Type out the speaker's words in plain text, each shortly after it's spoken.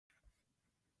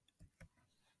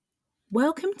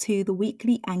Welcome to the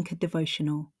weekly Anchor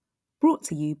devotional, brought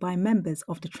to you by members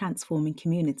of the Transforming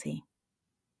Community.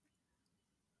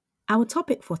 Our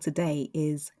topic for today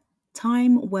is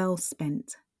Time Well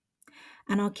Spent,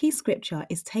 and our key scripture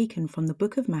is taken from the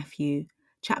book of Matthew,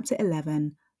 chapter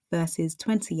 11, verses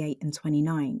 28 and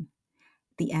 29,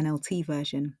 the NLT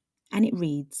version, and it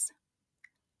reads,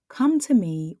 "Come to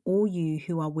me, all you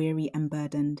who are weary and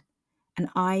burdened, and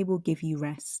I will give you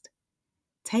rest.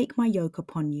 Take my yoke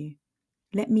upon you.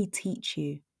 Let me teach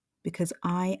you, because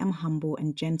I am humble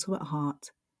and gentle at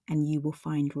heart, and you will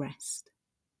find rest."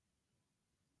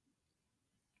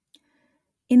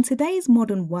 In today's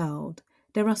modern world,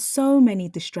 there are so many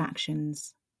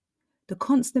distractions. The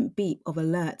constant beep of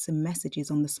alerts and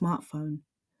messages on the smartphone,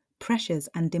 pressures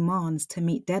and demands to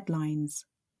meet deadlines,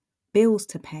 bills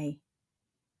to pay.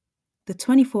 The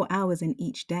 24 hours in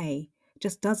each day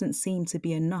just doesn't seem to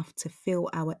be enough to fill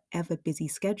our ever-busy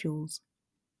schedules.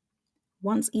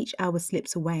 Once each hour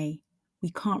slips away, we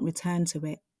can't return to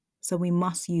it, so we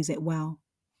must use it well.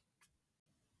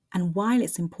 And while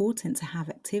it's important to have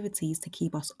activities to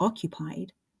keep us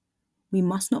occupied, we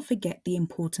must not forget the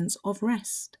importance of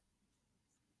rest.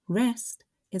 Rest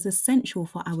is essential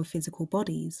for our physical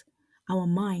bodies, our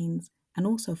minds, and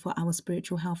also for our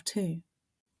spiritual health too.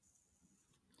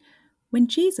 When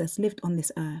Jesus lived on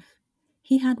this earth,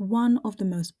 he had one of the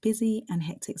most busy and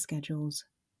hectic schedules.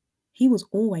 He was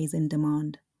always in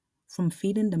demand, from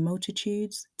feeding the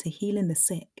multitudes to healing the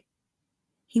sick.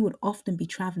 He would often be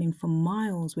traveling for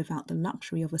miles without the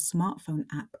luxury of a smartphone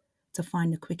app to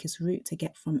find the quickest route to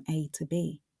get from A to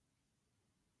B.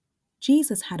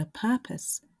 Jesus had a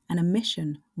purpose and a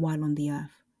mission while on the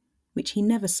earth, which he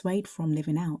never swayed from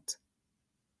living out.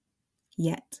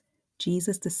 Yet,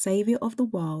 Jesus, the Saviour of the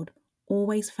world,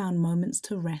 always found moments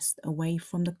to rest away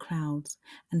from the crowds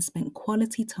and spent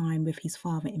quality time with his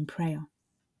Father in prayer.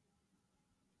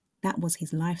 That was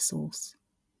his life source.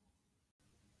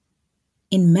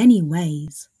 In many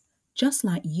ways, just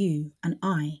like you and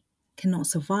I cannot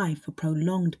survive for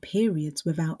prolonged periods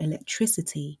without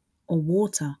electricity or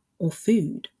water or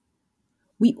food,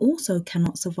 we also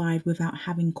cannot survive without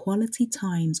having quality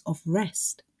times of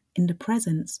rest in the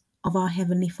presence of our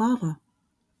Heavenly Father.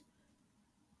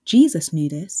 Jesus knew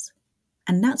this,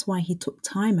 and that's why he took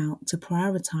time out to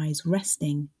prioritize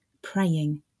resting,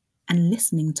 praying, and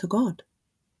listening to God.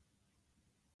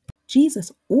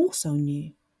 Jesus also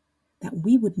knew that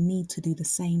we would need to do the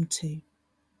same too.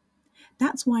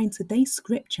 That's why in today's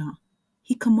scripture,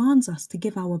 he commands us to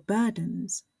give our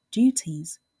burdens,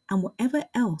 duties, and whatever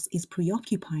else is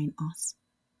preoccupying us,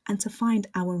 and to find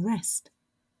our rest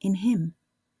in him.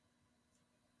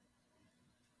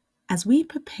 As we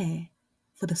prepare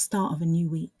for the start of a new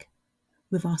week,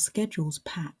 with our schedules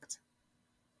packed,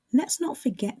 let's not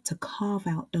forget to carve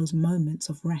out those moments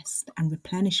of rest and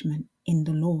replenishment in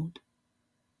the Lord.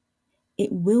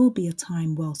 It will be a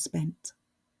time well spent,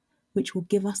 which will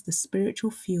give us the spiritual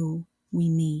fuel we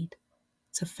need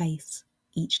to face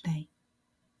each day.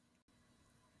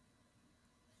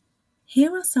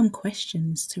 Here are some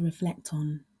questions to reflect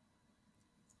on.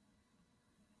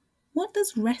 What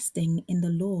does resting in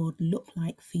the Lord look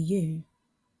like for you?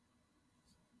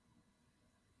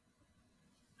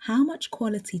 How much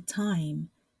quality time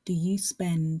do you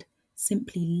spend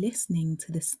simply listening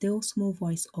to the still small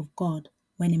voice of God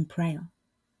when in prayer?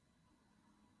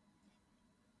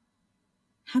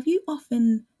 Have you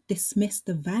often dismissed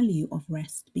the value of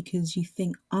rest because you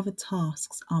think other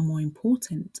tasks are more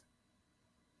important?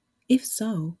 If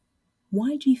so,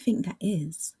 why do you think that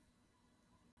is?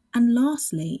 And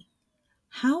lastly,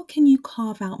 how can you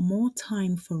carve out more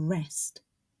time for rest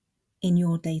in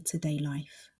your day-to-day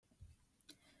life?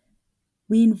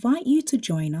 We invite you to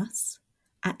join us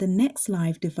at the next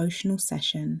live devotional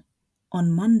session on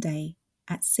Monday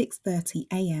at 6:30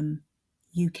 a.m.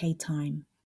 UK time.